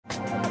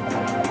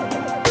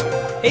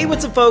Hey,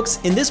 what's up folks?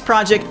 In this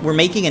project, we're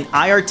making an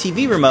IR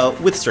TV remote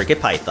with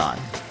CircuitPython.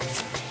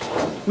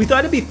 We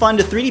thought it'd be fun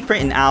to 3D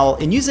print an owl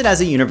and use it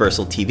as a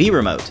universal TV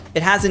remote.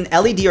 It has an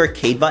LED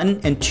arcade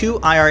button and 2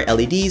 IR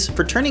LEDs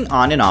for turning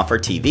on and off our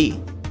TV.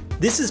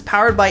 This is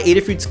powered by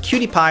Adafruit's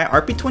Py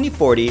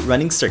RP2040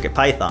 running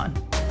CircuitPython.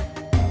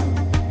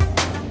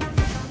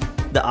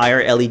 The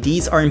IR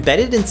LEDs are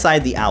embedded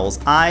inside the owl's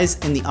eyes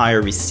and the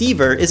IR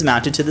receiver is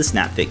mounted to the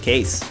snap-fit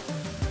case.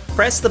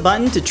 Press the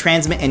button to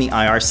transmit any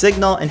IR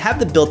signal and have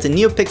the built-in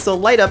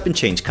NeoPixel light up and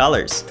change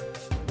colors.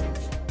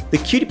 The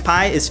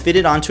CircuitPy is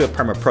fitted onto a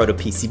Perma-Proto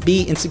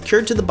PCB and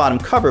secured to the bottom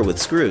cover with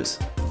screws.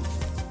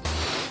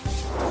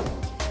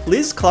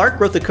 Liz Clark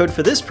wrote the code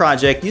for this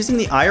project using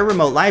the IR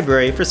remote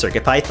library for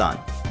CircuitPython.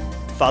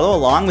 Follow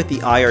along with the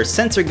IR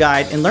sensor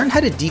guide and learn how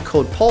to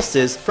decode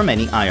pulses from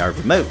any IR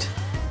remote.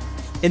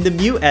 In the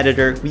Mu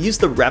editor, we use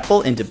the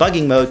REPL in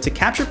debugging mode to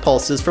capture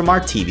pulses from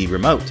our TV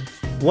remote.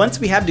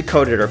 Once we have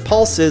decoded our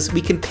pulses, we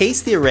can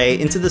paste the array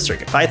into the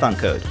CircuitPython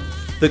code.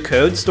 The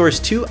code stores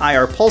 2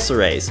 IR pulse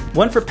arrays,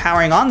 one for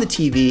powering on the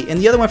TV and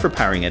the other one for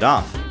powering it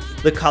off.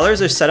 The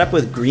colors are set up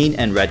with green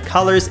and red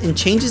colors and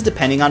changes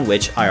depending on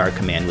which IR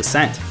command was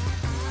sent.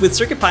 With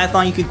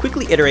CircuitPython, you can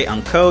quickly iterate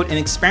on code and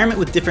experiment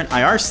with different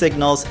IR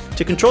signals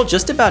to control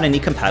just about any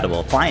compatible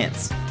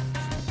appliance.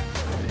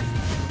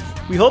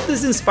 We hope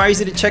this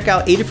inspires you to check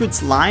out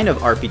Adafruit's line of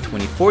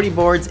RP2040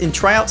 boards and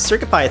try out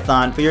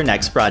CircuitPython for your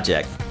next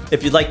project.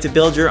 If you'd like to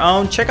build your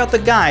own, check out the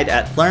guide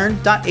at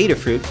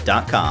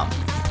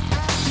learn.adafruit.com.